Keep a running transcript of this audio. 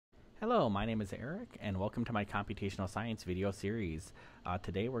Hello, my name is Eric, and welcome to my computational science video series.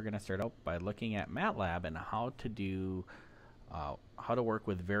 Today we're going to start out by looking at Matlab and how to work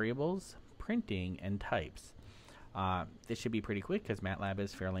with variables, printing, and types. This should be pretty quick because Matlab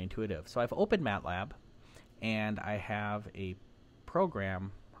is fairly intuitive. So I've opened Matlab, and I have a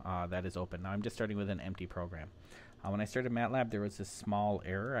program that is open. Now I'm just starting with an empty program. When I started Matlab, there was this small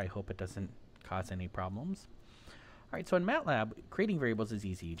error. I hope it doesn't cause any problems. Alright, so in Matlab, creating variables is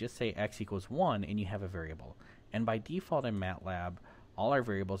easy. You just say x equals 1 and you have a variable. And by default in Matlab, all our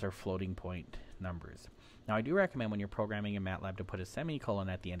variables are floating point numbers. Now I do recommend when you're programming in Matlab to put a semicolon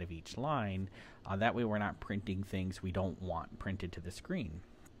at the end of each line. That way we're not printing things we don't want printed to the screen.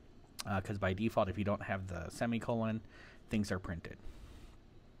 Because by default, if you don't have the semicolon, things are printed.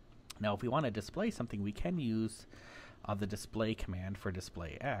 Now if we want to display something, we can use the display command for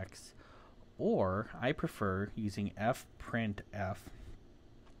display x. Or I prefer using fprintf.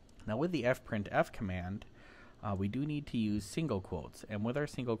 Now with the fprintf command, we do need to use single quotes. And with our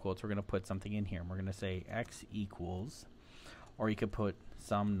single quotes, we're going to put something in here. And we're going to say x equals, or you could put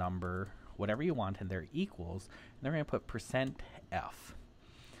some number, whatever you want in there, equals. And then we're going to put %f.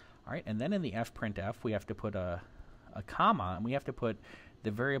 All right, and then in the fprintf, we have to put a comma, and we have to put the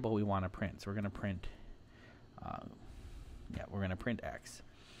variable we want to print. So we're going to print, x.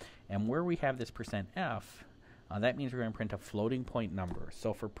 And where we have this %f, that means we're going to print a floating point number.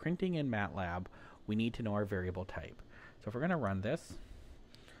 So for printing in Matlab, we need to know our variable type. So if we're going to run this,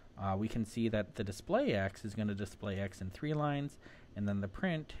 we can see that the display x is going to display x in 3 lines, and then the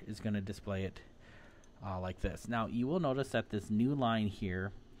print is going to display it like this. Now you will notice that this new line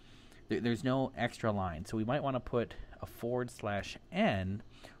here, there's no extra line. So we might want to put a /n,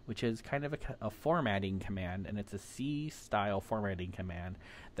 which is kind of a formatting command, and it's a C-style formatting command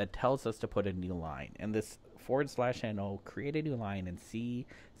that tells us to put a new line. And this /n will create a new line in C,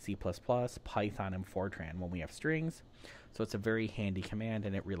 C++, Python, and Fortran when we have strings. So it's a very handy command,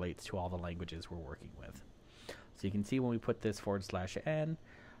 and it relates to all the languages we're working with. So you can see when we put this /n,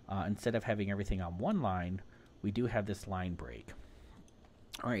 instead of having everything on one line, we do have this line break.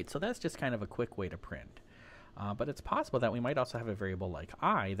 Alright, so that's just kind of a quick way to print. But it's possible that we might also have a variable like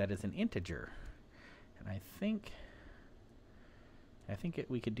I that is an integer. And I think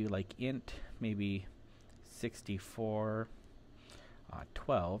we could do like int maybe 64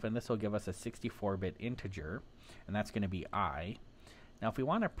 12, and this will give us a 64-bit integer, and that's going to be I. Now if we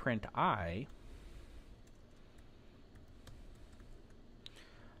want to print I,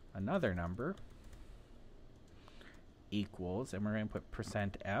 another number equals, and we're going to put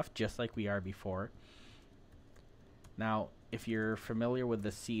 %f just like we are before. Now, if you're familiar with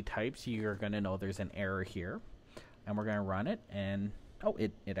the C types, you're going to know there's an error here. And we're going to run it, and oh,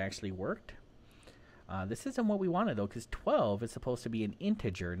 it actually worked. This isn't what we wanted, though, because 12 is supposed to be an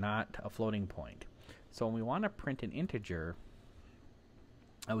integer, not a floating point. So when we want to print an integer,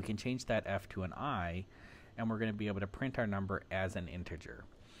 we can change that f to an I, and we're going to be able to print our number as an integer.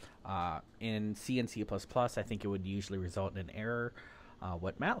 In C and C++, I think it would usually result in an error.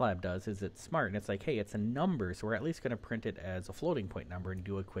 What Matlab does is it's smart, and it's like, hey, it's a number, so we're at least going to print it as a floating point number and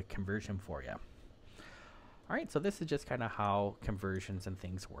do a quick conversion for you. Alright, so this is just kind of how conversions and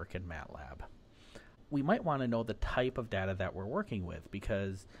things work in Matlab. We might want to know the type of data that we're working with,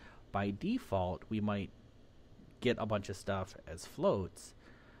 because by default, we might get a bunch of stuff as floats,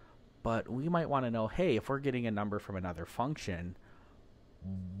 but we might want to know, hey, if we're getting a number from another function,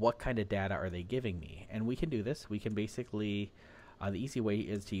 what kind of data are they giving me? And we can do this. We can basically... the easy way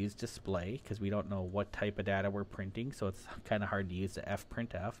is to use display, because we don't know what type of data we're printing, so it's kind of hard to use the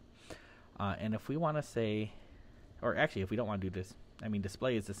fprintf. And if we want to say, or actually if we don't want to do this, I mean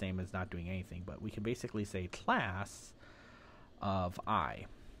display is the same as not doing anything, but we can basically say class of I,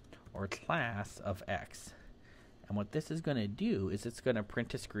 or class of x. And what this is going to do is it's going to print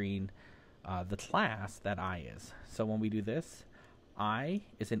to screen the class that I is. So when we do this, I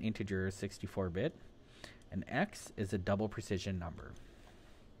is an integer 64-bit, and x is a double precision number.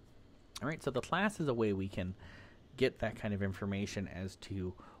 Alright, so the class is a way we can get that kind of information as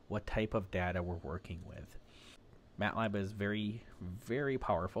to what type of data we're working with. Matlab is very, very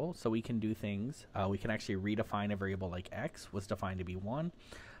powerful, so we can do things. We can actually redefine a variable like x was defined to be 1,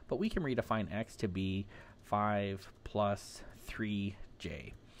 but we can redefine x to be 5 plus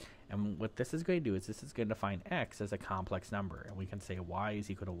 3j. And what this is going to do is this is going to define x as a complex number, and we can say y is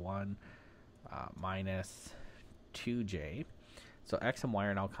equal to 1 minus 2j. So x and y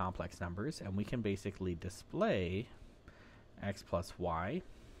are now complex numbers, and we can basically display x plus y,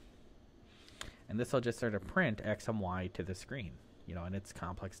 and this will just sort of print x and y to the screen, and it's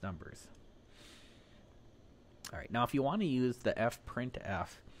complex numbers. All right, now if you want to use the fprintf,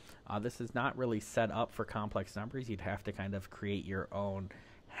 This is not really set up for complex numbers. You'd have to kind of create your own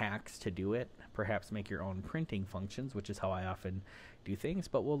hacks to do it, perhaps make your own printing functions, which is how I often do things,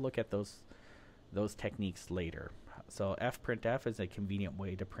 but we'll look at those techniques later. So fprintf is a convenient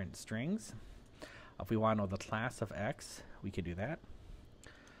way to print strings. If we want to know the class of x, we can do that.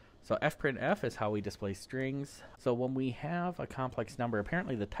 So fprintf is how we display strings. So when we have a complex number,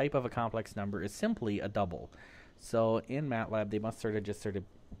 apparently the type of a complex number is simply a double. So in Matlab, they must sort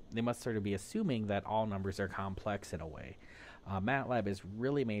of be assuming that all numbers are complex in a way. Matlab is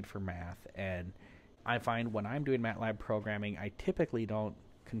really made for math, and I find when I'm doing Matlab programming, I typically don't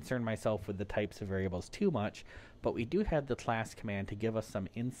concern myself with the types of variables too much, but we do have the class command to give us some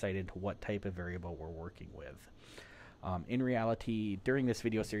insight into what type of variable we're working with. In reality, during this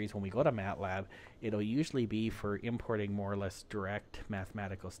video series, when we go to Matlab, it'll usually be for importing more or less direct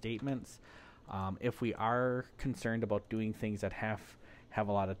mathematical statements. If we are concerned about doing things that have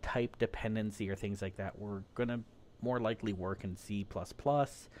a lot of type dependency or things like that, we're going to more likely work in C++,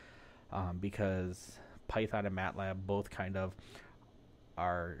 because Python and Matlab both kind of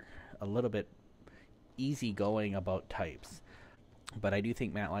are a little bit easygoing about types. But I do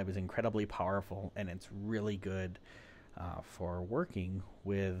think Matlab is incredibly powerful, and it's really good for working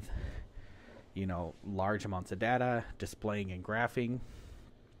with, large amounts of data, displaying and graphing.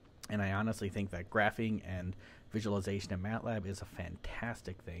 And I honestly think that graphing and visualization in Matlab is a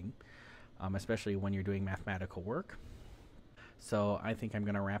fantastic thing, especially when you're doing mathematical work. So I think I'm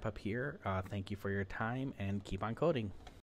going to wrap up here. Thank you for your time, and keep on coding.